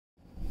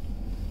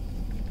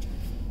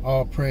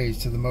All praise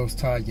to the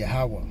Most High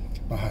Yahweh,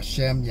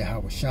 Bahashem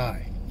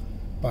Yahawashi,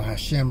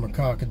 Bahashem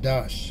Rakah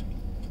Kadash.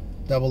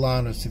 Double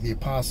honors to the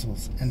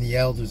apostles and the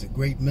elders at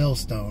Great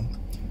Millstone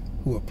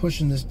who are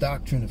pushing this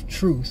doctrine of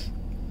truth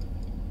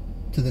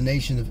to the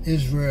nation of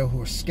Israel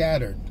who are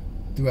scattered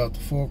throughout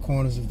the four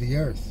corners of the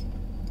earth.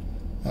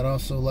 I'd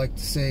also like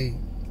to say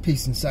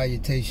peace and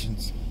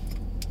salutations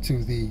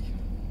to the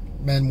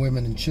men,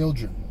 women, and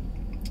children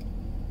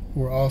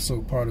who are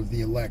also part of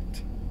the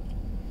elect.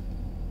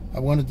 I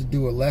wanted to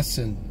do a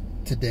lesson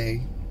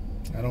today.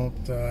 I don't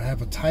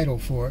have a title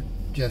for it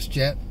just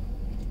yet.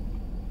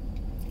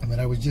 I mean,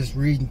 I was just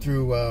reading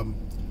through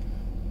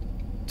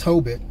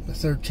Tobit, the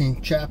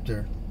 13th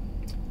chapter,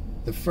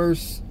 the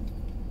first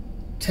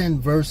 10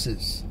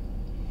 verses,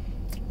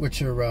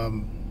 which are,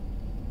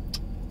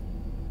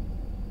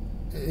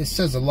 it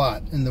says a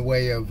lot in the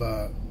way of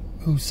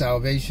who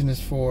salvation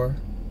is for,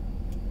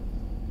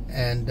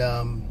 and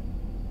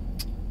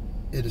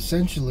it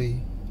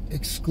essentially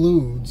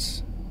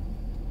excludes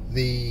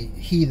the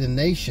heathen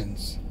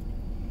nations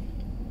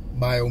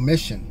by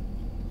omission,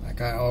 like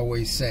I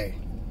always say.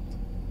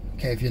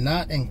 Okay, if you're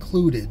not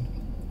included,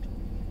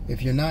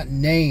 if you're not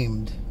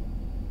named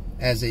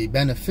as a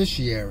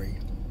beneficiary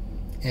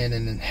in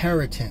an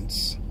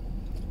inheritance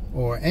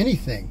or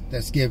anything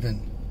that's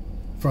given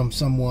from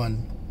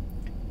someone,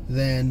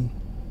 then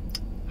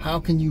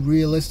how can you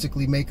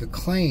realistically make a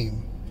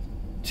claim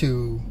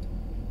to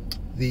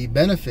the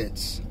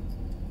benefits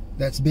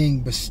that's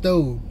being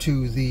bestowed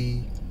to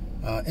the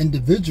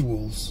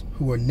individuals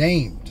who are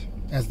named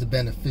as the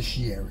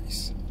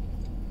beneficiaries?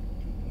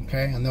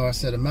 Okay, I know I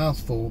said a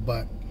mouthful,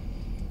 but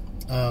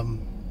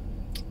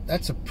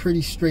that's a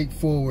pretty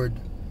straightforward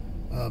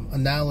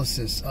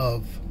analysis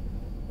of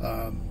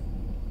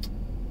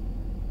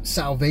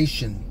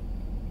salvation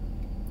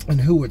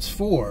and who it's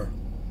for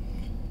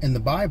in the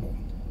Bible.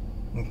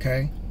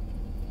 Okay,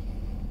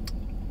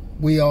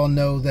 we all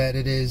know that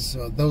it is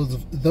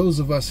those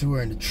of us who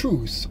are in the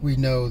truth. We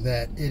know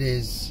that it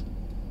is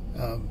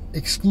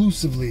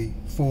exclusively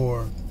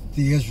for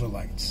the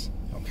Israelites.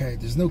 Okay,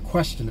 there's no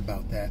question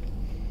about that.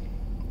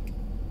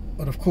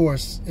 But of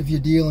course, if you're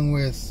dealing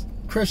with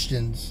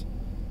Christians,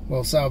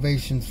 well,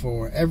 salvation's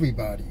for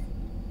everybody,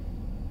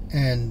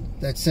 and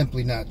that's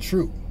simply not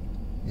true.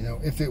 You know,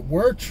 if it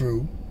were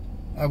true,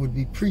 I would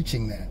be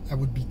preaching that. I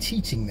would be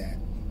teaching that.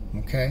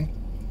 Okay,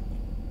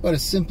 but it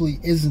simply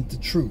isn't the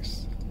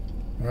truth.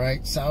 All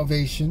right,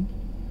 salvation,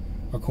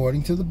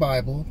 according to the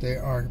Bible,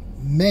 there are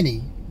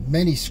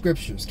many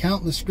scriptures,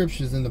 countless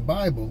scriptures in the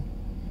Bible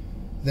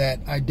that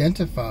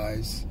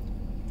identifies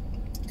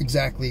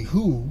exactly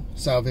who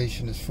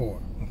salvation is for.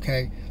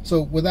 Okay,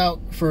 so without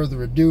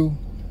further ado,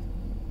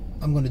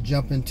 I'm going to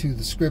jump into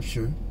the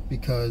scripture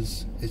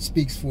because it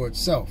speaks for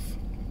itself.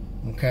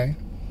 Okay,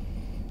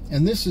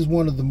 and this is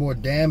one of the more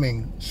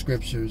damning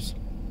scriptures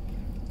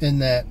in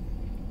that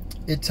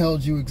it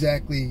tells you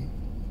exactly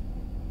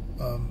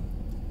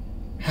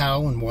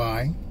how and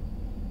why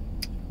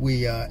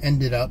we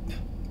ended up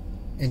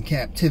in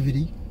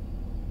captivity,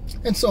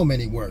 in so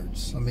many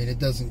words. I mean, it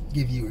doesn't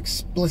give you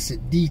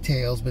explicit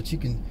details, but you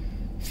can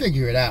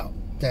figure it out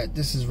that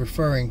this is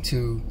referring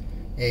to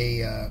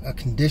a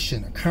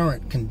condition, a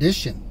current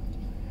condition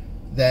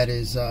that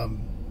is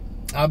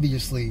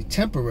obviously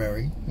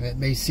temporary. It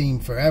may seem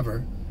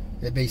forever.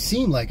 It may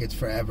seem like it's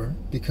forever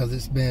because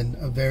it's been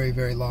a very,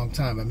 very long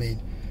time. I mean,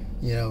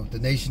 you know, the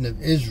nation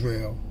of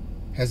Israel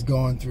has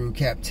gone through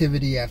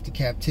captivity after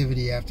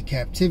captivity after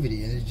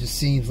captivity, and it just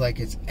seems like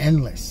it's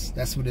endless.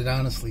 That's what it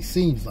honestly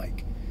seems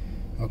like.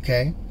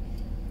 Okay,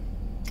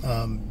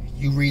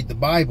 you read the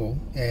Bible,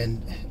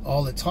 and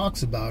all it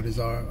talks about is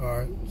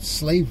our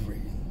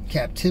slavery,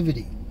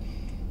 captivity,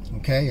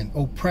 okay, and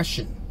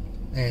oppression,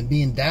 and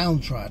being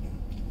downtrodden.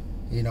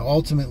 You know,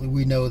 ultimately,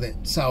 we know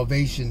that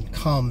salvation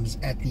comes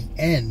at the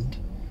end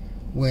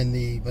when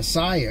the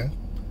Messiah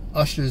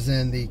ushers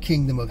in the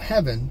kingdom of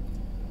heaven.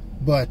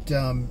 But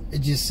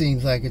it just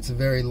seems like it's a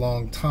very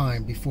long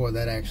time before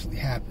that actually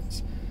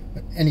happens.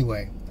 But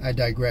anyway, I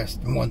digressed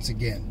once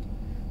again.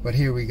 But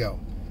here we go.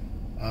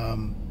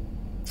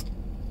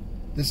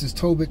 This is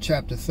Tobit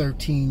chapter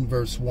 13,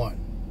 verse 1.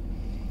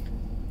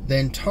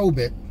 Then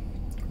Tobit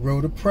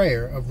wrote a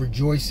prayer of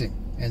rejoicing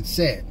and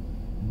said,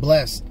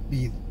 Blessed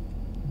be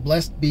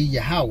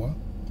Yahweh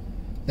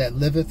that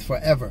liveth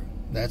forever.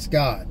 That's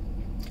God.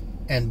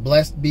 And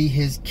blessed be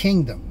his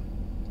kingdom.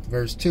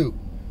 Verse 2.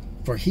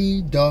 For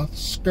he doth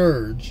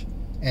scourge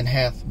and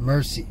hath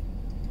mercy.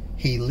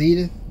 He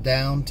leadeth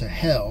down to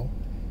hell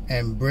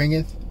and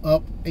bringeth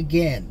up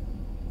again.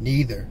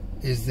 Neither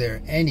is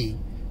there any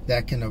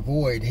that can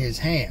avoid his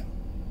hand.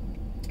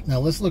 Now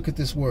let's look at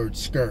this word,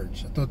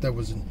 scourge. I thought that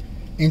was an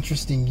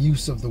interesting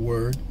use of the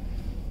word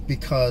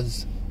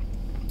because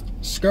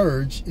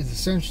scourge is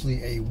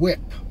essentially a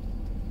whip.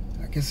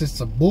 I guess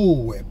it's a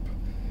bull whip.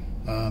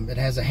 It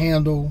has a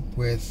handle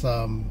with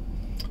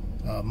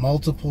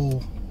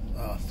multiple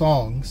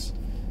thongs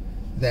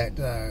that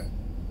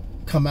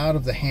come out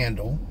of the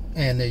handle,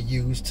 and they're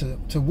used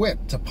to whip,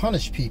 to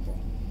punish people.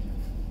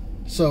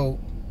 So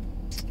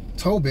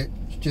Tobit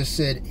just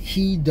said,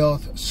 he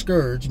doth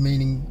scourge,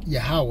 meaning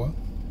Yahweh,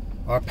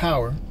 our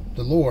power,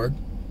 the Lord.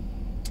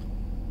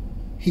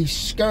 He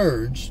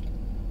scourged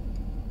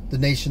the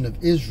nation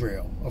of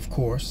Israel, of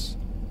course.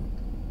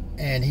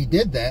 And he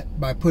did that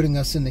by putting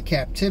us into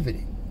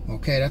captivity.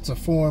 Okay, that's a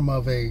form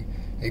of a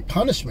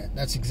punishment.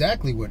 That's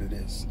exactly what it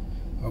is.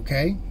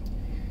 Okay,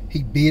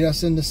 he beat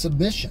us into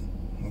submission.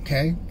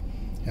 Okay,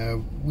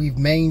 we've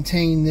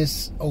maintained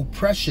this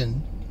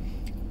oppression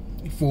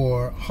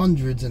for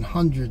hundreds and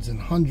hundreds and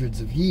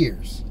hundreds of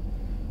years.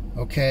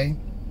 Okay,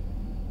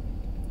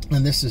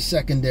 and this is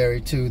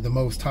secondary to the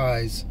Most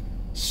High's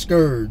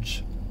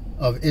scourge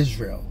of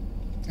Israel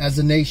as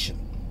a nation.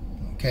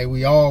 Okay,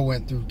 we all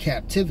went through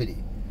captivity.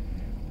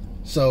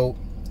 So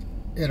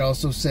it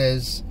also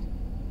says,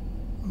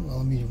 well,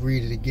 let me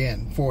read it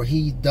again. For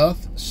he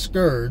doth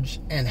scourge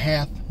and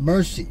hath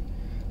mercy.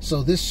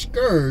 So this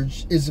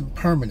scourge isn't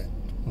permanent.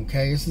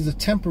 Okay, this is a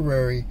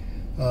temporary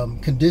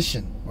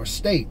condition or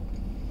state,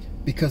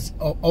 because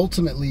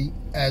ultimately,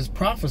 as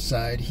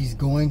prophesied, he's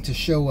going to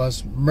show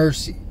us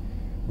mercy,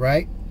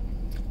 right?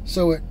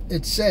 So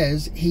it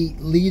says, he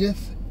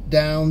leadeth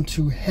down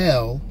to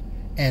hell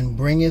and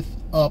bringeth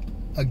up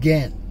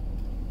again.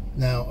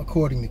 Now,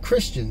 according to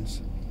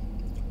Christians,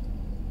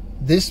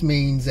 this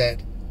means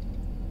that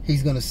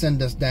he's going to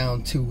send us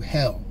down to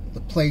hell,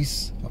 the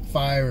place of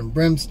fire and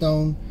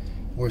brimstone,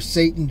 where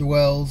Satan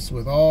dwells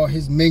with all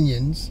his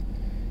minions,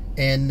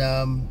 and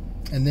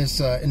this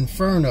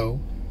inferno,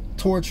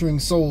 torturing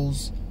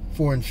souls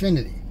for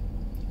infinity.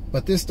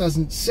 But this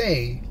doesn't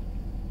say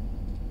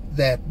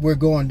that we're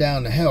going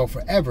down to hell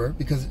forever,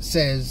 because it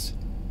says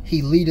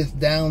he leadeth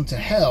down to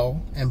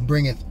hell and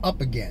bringeth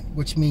up again,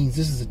 which means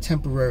this is a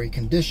temporary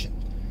condition.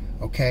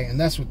 Okay, and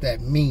that's what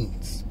that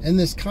means. In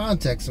this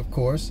context, of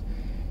course,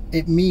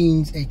 it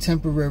means a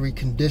temporary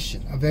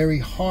condition, a very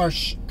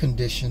harsh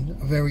condition,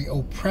 a very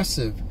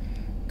oppressive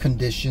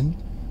condition.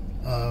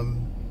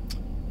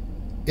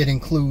 It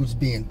includes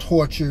being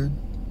tortured,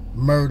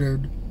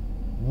 murdered,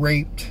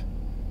 raped,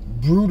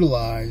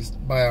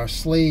 brutalized by our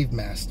slave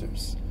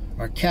masters,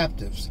 our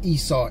captives,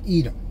 Esau,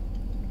 Edom.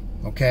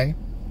 Okay?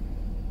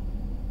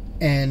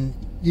 And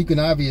you can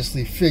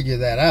obviously figure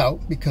that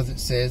out, because it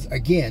says,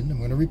 again, I'm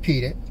going to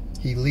repeat it,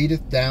 he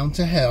leadeth down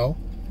to hell,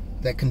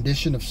 that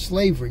condition of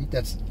slavery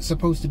that's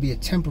supposed to be a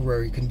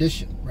temporary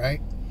condition,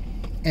 right?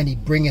 And he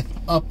bringeth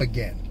up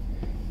again.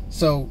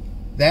 So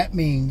that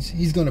means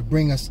he's going to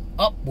bring us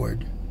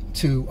upward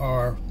to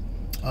our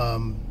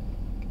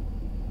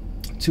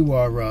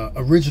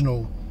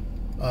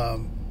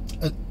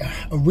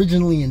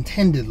originally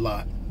intended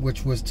lot,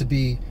 which was to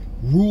be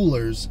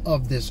rulers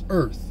of this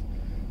earth.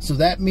 So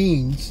that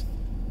means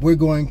we're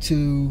going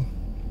to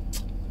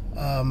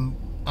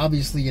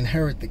obviously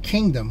inherit the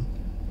kingdom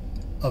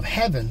of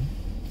heaven,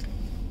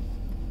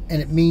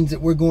 and it means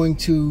that we're going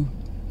to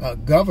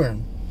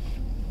govern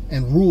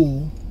and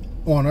rule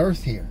on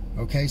earth here.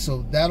 Okay,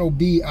 so that'll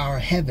be our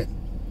heaven.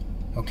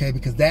 Okay,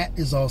 because that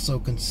is also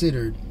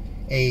considered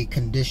a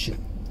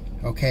condition.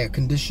 Okay, a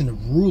condition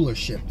of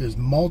rulership. There's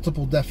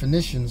multiple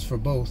definitions for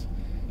both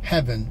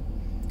heaven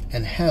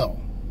and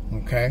hell.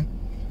 Okay,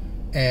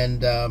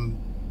 and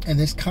in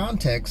this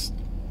context,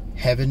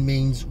 heaven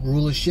means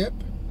rulership,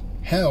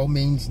 hell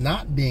means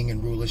not being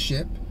in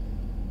rulership,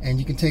 and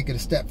you can take it a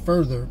step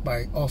further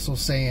by also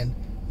saying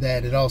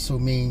that it also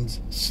means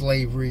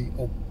slavery,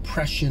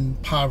 oppression,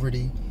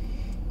 poverty,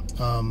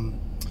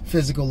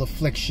 physical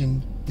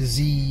affliction,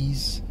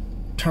 disease,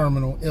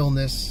 terminal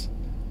illness,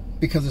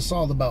 because it's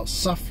all about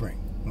suffering.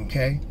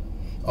 Okay,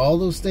 all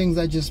those things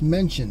I just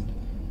mentioned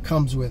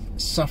comes with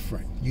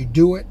suffering. You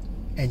do it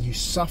and you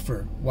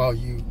suffer while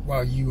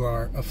you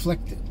are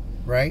afflicted,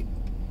 right?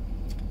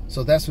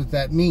 So that's what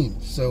that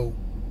means. So,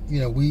 you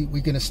know,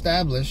 we can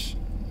establish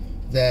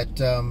that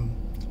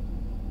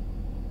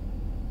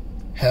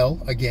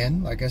hell,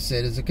 again, like I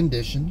said, is a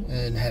condition,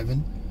 and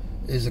heaven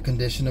is a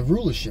condition of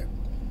rulership.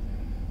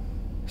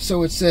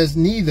 So it says,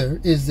 neither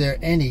is there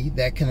any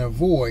that can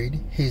avoid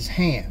his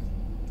hand.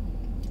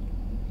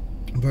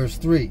 Verse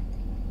 3,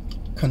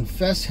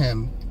 confess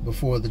him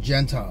before the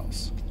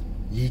Gentiles,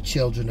 ye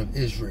children of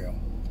Israel.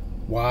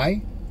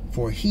 Why?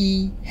 For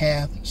he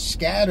hath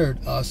scattered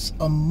us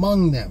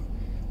among them.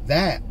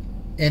 That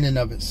in and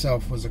of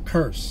itself was a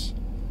curse.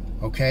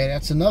 Okay,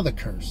 that's another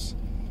curse.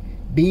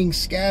 Being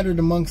scattered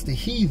amongst the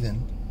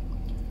heathen,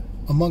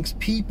 amongst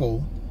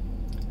people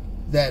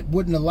that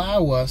wouldn't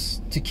allow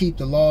us to keep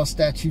the law,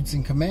 statutes,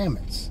 and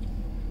commandments.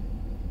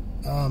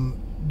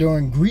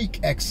 During Greek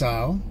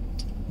exile,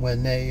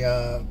 when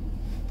the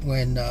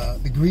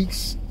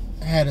Greeks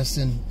had us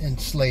in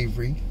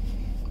slavery,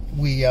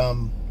 we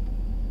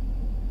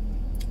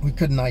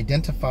couldn't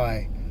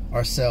identify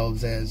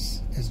ourselves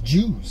as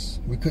Jews.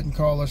 We couldn't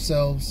call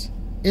ourselves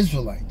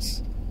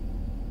Israelites,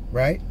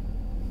 right?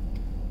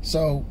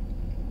 So,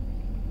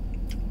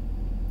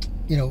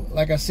 you know,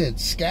 like I said,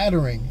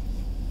 scattering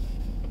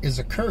is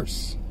a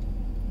curse.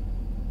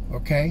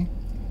 Okay,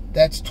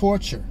 that's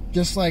torture,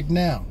 just like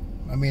now.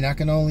 I mean, I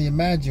can only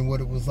imagine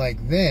what it was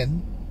like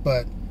then,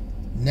 but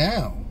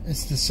now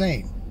it's the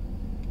same.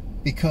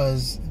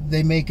 because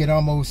they make it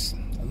almost,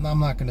 I'm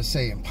not going to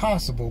say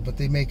impossible, but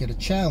they make it a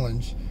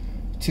challenge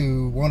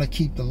to want to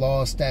keep the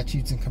laws,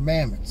 statutes, and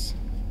commandments.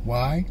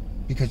 Why?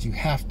 Because you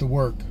have to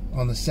work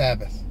on the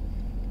Sabbath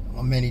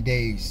on many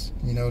days,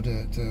 you know,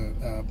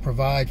 to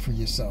provide for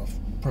yourself,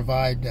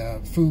 provide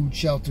food,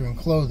 shelter, and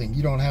clothing.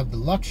 You don't have the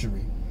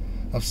luxury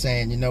of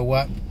saying, you know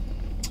what,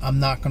 I'm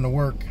not going to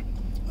work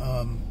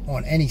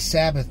on any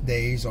Sabbath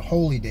days or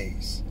holy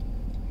days.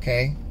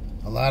 Okay?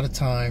 A lot of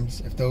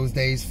times, if those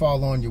days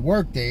fall on your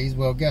work days,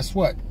 well, guess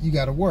what? You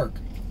got to work.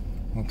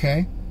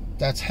 Okay?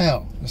 That's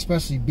hell,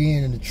 especially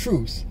being in the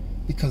truth,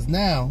 because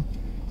now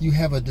you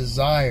have a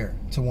desire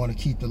to want to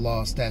keep the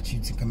law,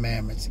 statutes, and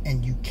commandments,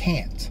 and you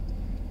can't.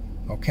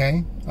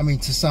 Okay? I mean,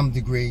 to some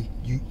degree,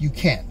 you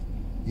can.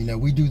 You know,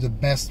 we do the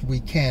best we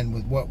can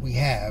with what we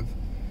have,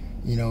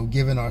 you know,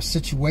 given our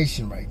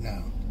situation right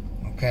now.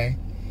 Okay?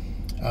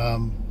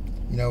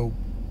 You know,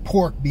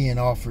 pork being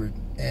offered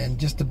and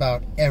just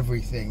about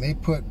everything. They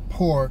put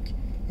pork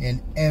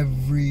in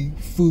every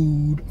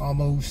food,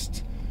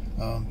 almost,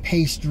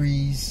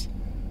 pastries.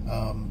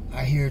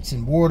 I hear it's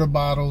in water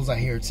bottles. I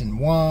hear it's in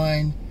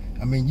wine.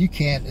 I mean, you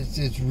can't,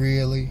 it's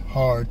really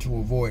hard to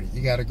avoid it.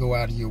 You got to go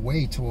out of your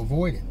way to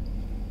avoid it.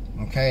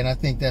 Okay, and I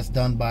think that's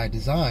done by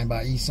design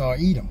by Esau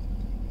Edom.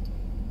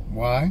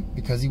 Why?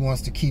 Because he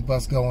wants to keep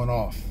us going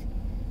off.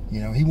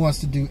 You know, he wants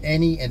to do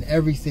any and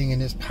everything in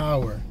his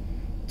power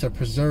to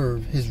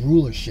preserve his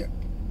rulership.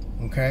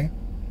 Okay?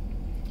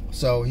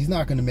 So he's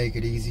not going to make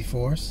it easy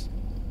for us.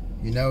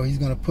 You know, he's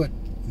going to put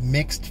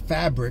mixed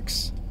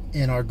fabrics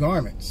in our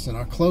garments, in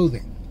our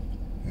clothing.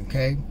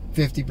 Okay?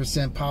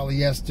 50%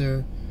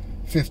 polyester,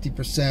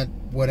 50%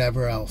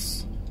 whatever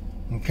else.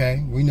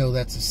 Okay? We know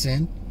that's a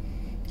sin.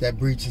 That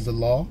breaches the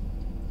law.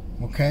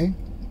 Okay?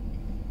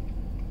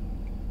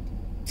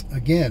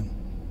 Again,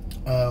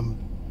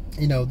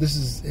 you know, this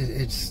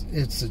is,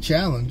 it's a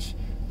challenge,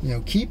 you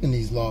know, keeping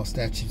these laws,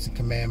 statutes, and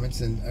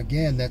commandments. And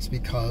again, that's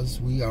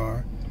because we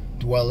are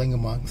dwelling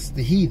amongst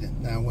the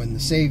heathen. Now, when the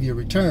Savior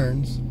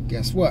returns,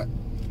 guess what?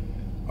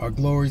 Our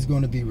glory is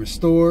going to be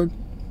restored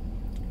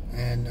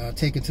and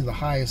taken to the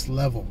highest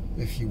level,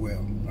 if you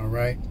will. All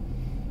right?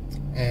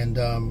 And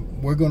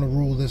we're going to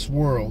rule this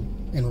world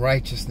in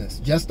righteousness.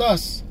 Just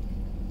us.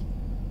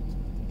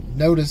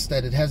 Notice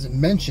that it hasn't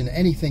mentioned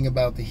anything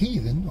about the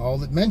heathen.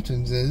 All it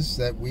mentions is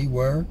that we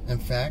were, in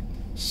fact,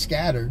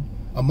 scattered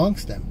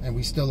amongst them, and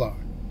we still are.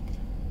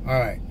 All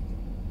right.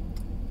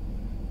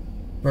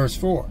 Verse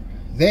 4.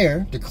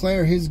 There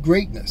declare his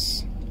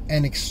greatness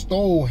and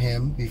extol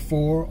him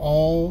before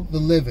all the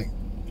living.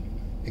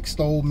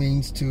 Extol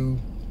means to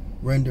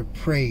render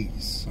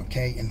praise,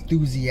 okay,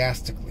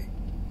 enthusiastically,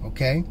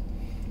 okay?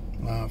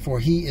 For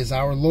he is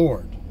our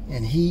Lord,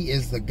 and he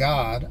is the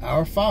God,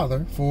 our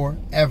Father,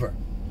 forever.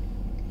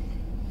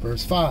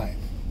 Verse 5,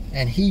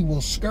 and he will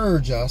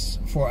scourge us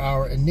for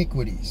our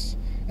iniquities,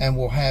 and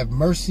will have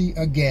mercy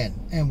again,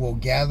 and will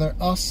gather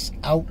us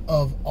out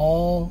of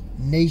all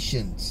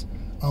nations,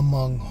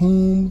 among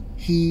whom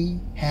he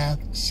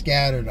hath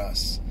scattered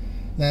us.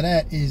 Now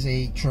that is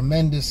a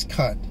tremendous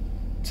cut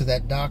to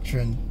that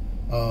doctrine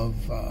of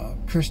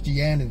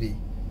Christianity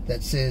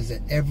that says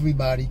that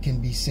everybody can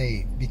be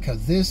saved,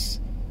 because this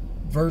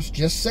verse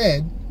just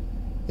said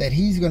that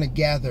he's going to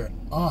gather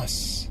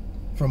us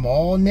from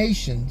all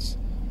nations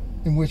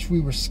in which we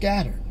were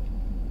scattered,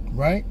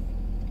 right?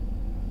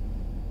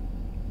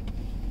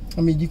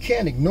 I mean, you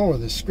can't ignore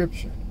this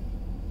scripture.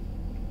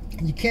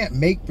 You can't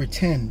make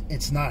pretend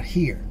it's not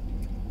here.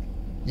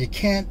 You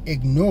can't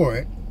ignore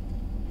it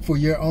for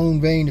your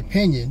own vain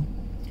opinion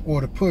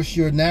or to push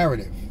your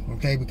narrative,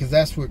 okay? Because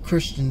that's what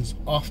Christians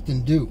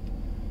often do.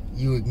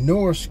 You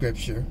ignore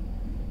scripture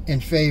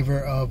in favor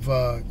of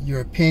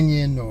your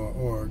opinion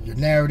or your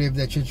narrative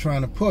that you're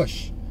trying to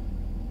push,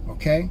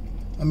 okay?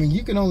 I mean,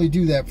 you can only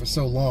do that for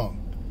so long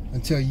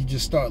until you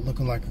just start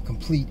looking like a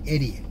complete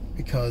idiot,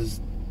 because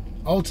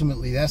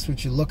ultimately that's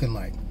what you're looking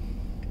like.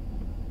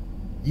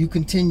 You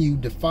continue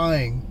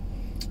defying,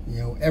 you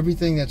know,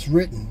 everything that's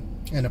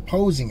written and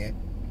opposing it,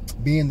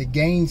 being the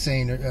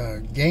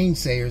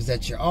gainsayers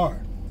that you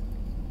are,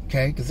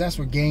 okay? Because that's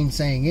what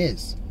gainsaying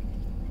is.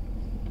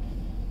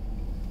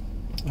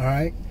 All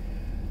right,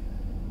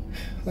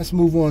 let's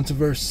move on to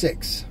verse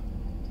 6.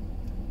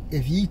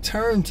 If ye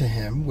turn to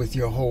him with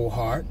your whole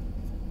heart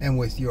and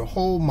with your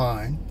whole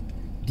mind,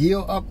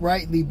 deal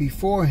uprightly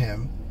before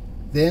him,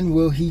 then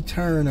will he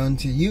turn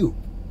unto you.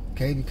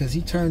 Okay, because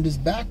he turned his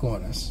back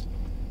on us.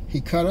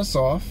 He cut us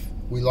off.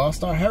 We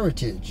lost our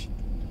heritage.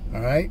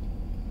 All right,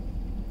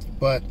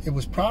 but it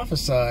was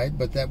prophesied,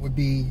 but that would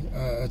be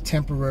a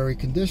temporary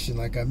condition,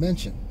 like I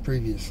mentioned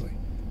previously.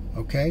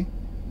 Okay,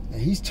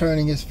 and he's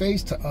turning his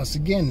face to us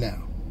again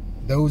now.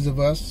 Those of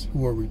us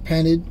who are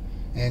repented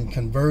and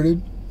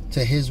converted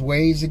to his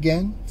ways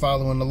again,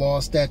 following the law,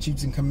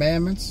 statutes, and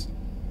commandments,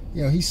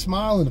 you know, he's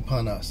smiling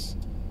upon us.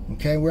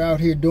 Okay, we're out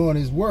here doing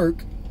his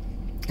work,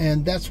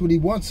 and that's what he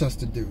wants us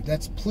to do.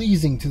 That's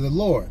pleasing to the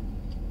Lord.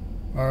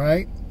 All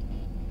right,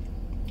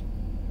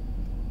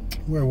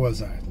 where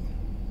was I?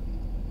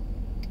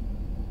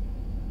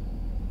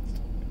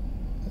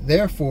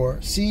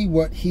 Therefore, see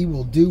what he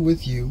will do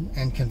with you,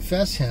 and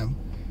confess him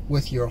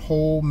with your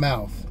whole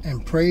mouth,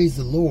 and praise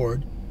the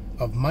Lord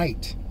of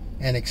might,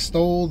 and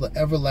extol the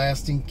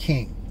everlasting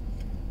King.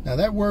 Now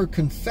that word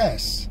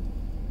confess,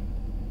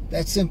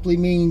 that simply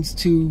means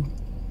to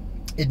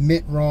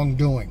admit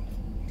wrongdoing.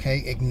 Okay,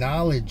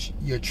 acknowledge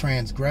your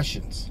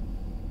transgressions.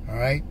 All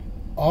right,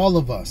 all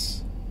of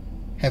us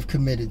have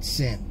committed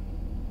sin,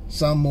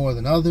 some more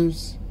than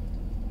others.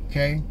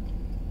 Okay,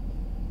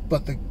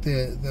 but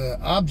the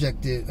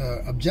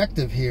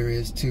objective here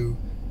is to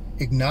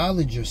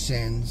acknowledge your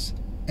sins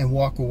and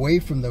walk away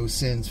from those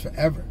sins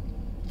forever.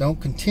 Don't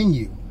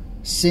continue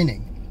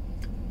sinning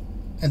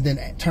and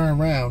then turn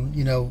around,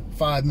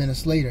 5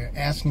 minutes later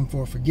asking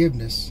for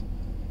forgiveness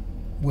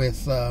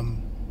with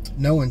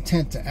no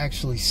intent to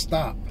actually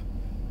stop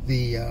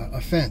the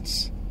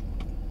offense.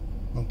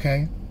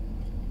 Okay?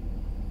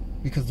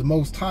 Because the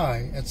Most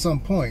High, at some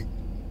point,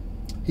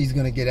 he's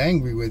going to get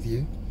angry with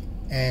you,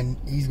 and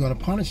he's going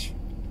to punish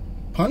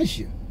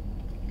you.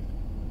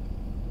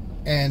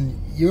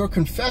 And your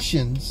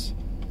confessions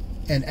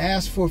and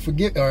ask for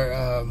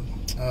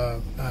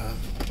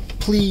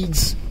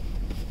pleads,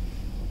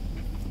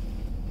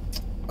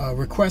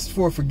 request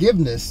for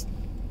forgiveness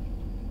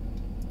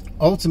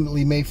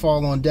ultimately may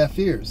fall on deaf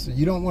ears. So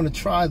you don't want to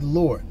try the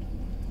Lord.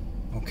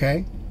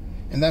 Okay?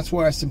 And that's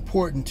why it's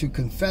important to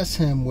confess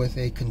him with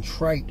a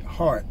contrite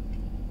heart.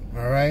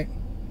 All right?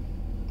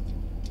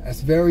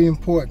 That's very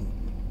important.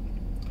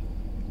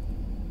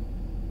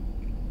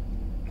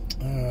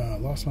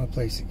 Lost my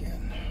place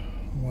again.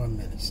 1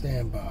 minute.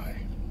 Stand by.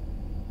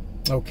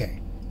 Okay.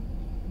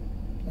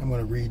 I'm going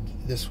to read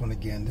this one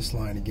again, this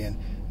line again.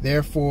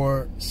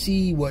 Therefore,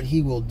 see what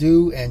he will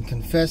do, and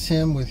confess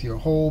him with your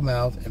whole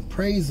mouth, and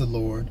praise the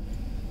Lord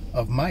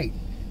of might,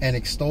 and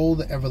extol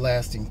the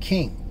everlasting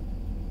King.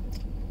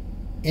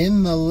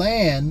 In the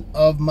land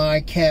of my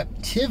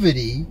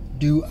captivity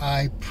do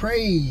I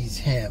praise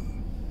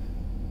him.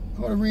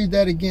 I'm going to read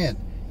that again.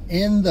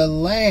 In the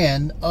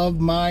land of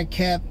my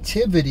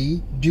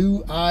captivity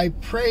do I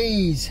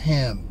praise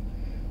him.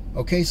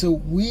 Okay, so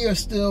we are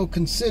still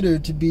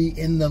considered to be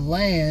in the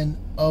land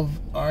of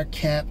our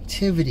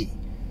captivity.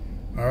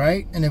 All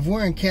right, and if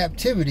we're in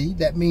captivity,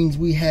 that means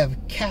we have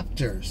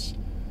captors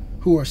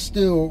who are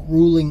still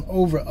ruling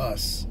over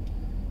us.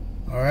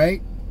 All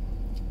right,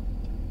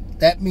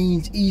 that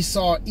means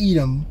Esau,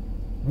 Edom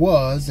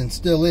was and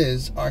still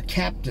is our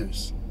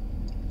captors.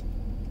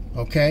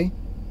 Okay,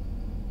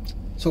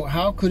 so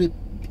how could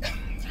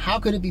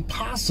it be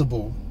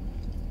possible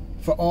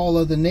for all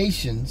other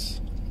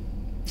nations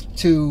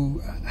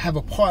to have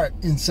a part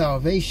in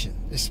salvation,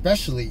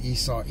 especially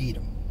Esau,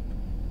 Edom?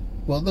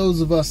 Well, those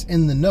of us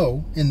in the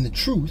know, in the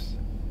truth,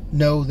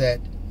 know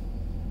that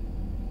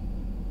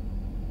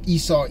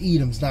Esau,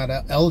 Edom's not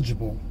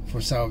eligible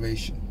for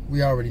salvation.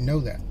 We already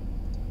know that.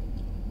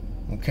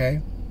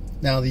 Okay?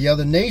 Now, the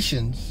other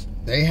nations,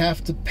 they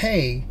have to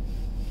pay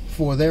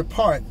for their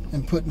part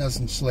in putting us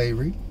in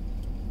slavery.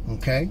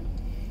 Okay?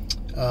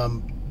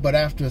 But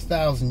after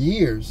 1,000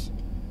 years,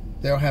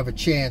 they'll have a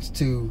chance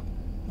to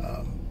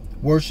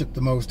worship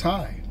the Most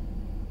High.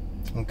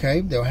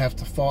 Okay, they'll have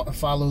to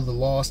follow the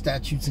law,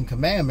 statutes, and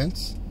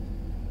commandments.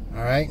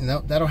 All right, and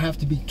that'll have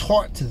to be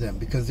taught to them,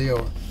 because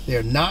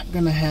they're not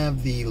going to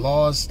have the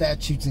laws,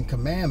 statutes, and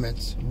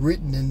commandments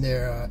written in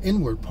their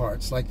inward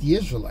parts like the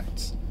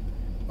Israelites.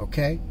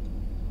 Okay,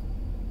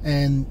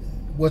 and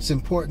what's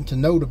important to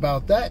note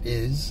about that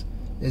is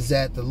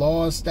that the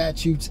laws,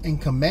 statutes,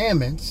 and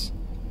commandments,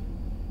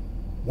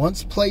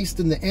 once placed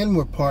in the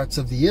inward parts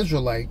of the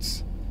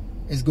Israelites,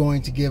 is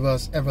going to give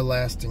us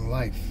everlasting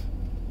life.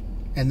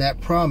 And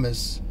that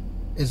promise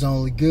is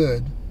only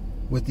good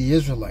with the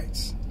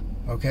Israelites.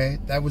 Okay?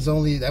 That was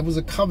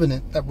a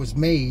covenant that was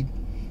made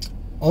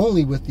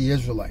only with the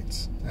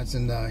Israelites. That's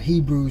in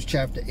Hebrews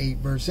chapter 8,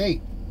 verse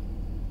 8.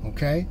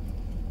 Okay?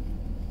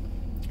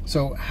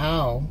 So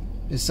how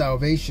is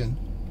salvation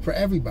for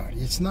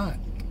everybody? It's not.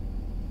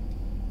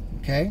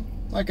 Okay?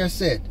 Like I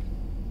said,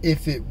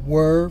 if it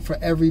were for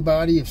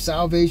everybody, if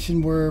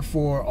salvation were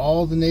for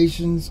all the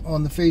nations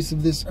on the face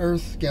of this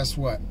earth, guess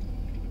what?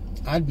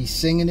 I'd be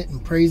singing it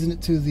and praising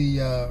it to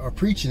the, or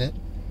preaching it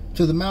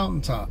to the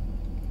mountaintop.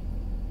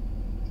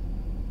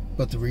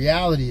 But the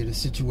reality of the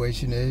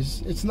situation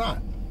is, it's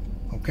not.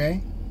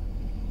 Okay?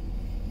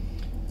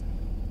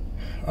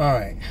 All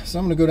right. So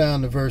I'm going to go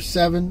down to verse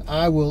 7.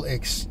 I will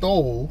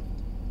extol.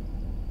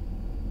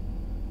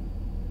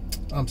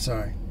 I'm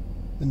sorry.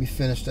 Let me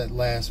finish that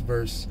last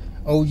verse.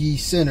 O ye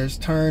sinners,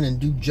 turn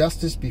and do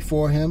justice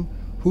before him.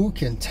 Who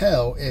can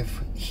tell if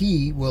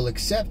he will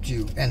accept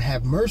you and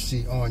have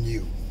mercy on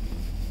you?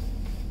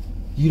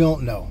 You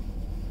don't know,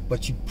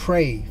 but you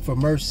pray for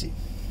mercy.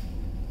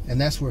 And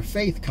that's where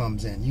faith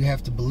comes in. You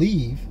have to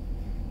believe,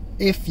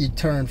 if you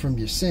turn from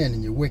your sin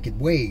and your wicked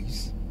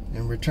ways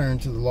and return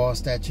to the law,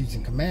 statutes,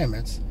 and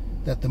commandments,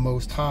 that the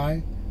Most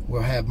High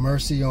will have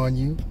mercy on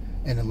you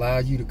and allow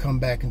you to come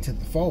back into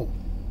the fold.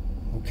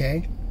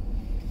 Okay?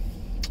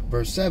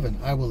 Verse 7,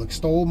 I will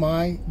extol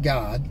my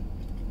God,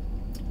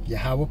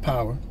 Yahweh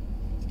power,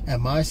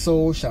 And my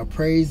soul shall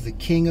praise the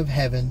King of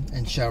heaven,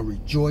 and shall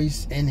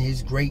rejoice in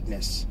his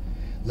greatness.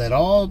 Let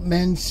all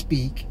men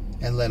speak,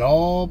 and let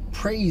all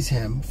praise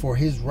him for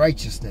his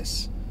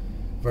righteousness.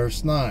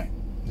 Verse 9.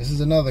 This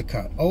is another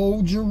cut.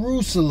 O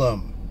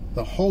Jerusalem,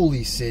 the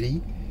holy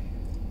city.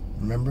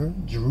 Remember,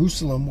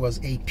 Jerusalem was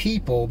a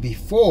people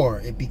before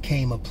it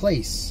became a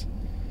place.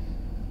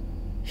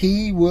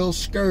 He will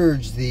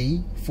scourge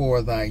thee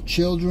for thy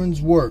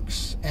children's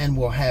works, and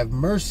will have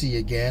mercy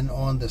again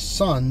on the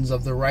sons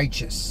of the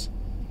righteous.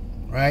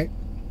 Right?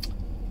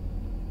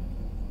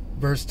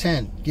 Verse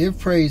 10. Give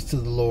praise to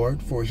the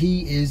Lord, for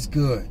he is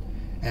good,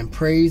 and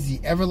praise the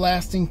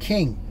everlasting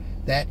King,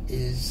 that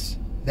his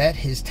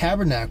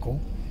tabernacle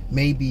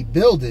may be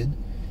builded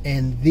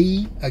in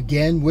thee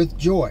again with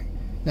joy.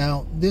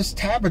 Now, this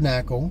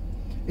tabernacle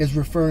is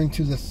referring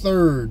to the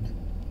third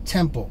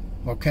temple,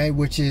 okay,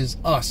 which is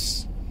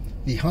us,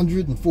 the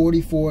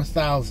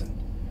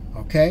 144,000,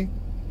 okay?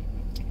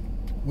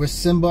 We're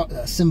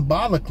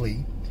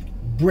symbolically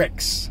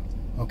bricks,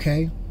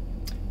 okay,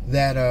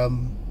 that are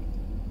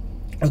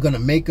going to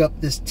make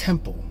up this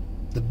temple,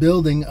 the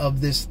building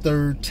of this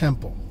third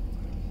temple,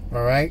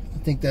 all right? I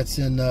think that's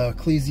in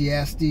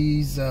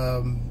Ecclesiastes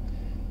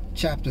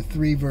chapter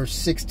 3, verse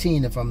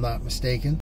 16, if I'm not mistaken.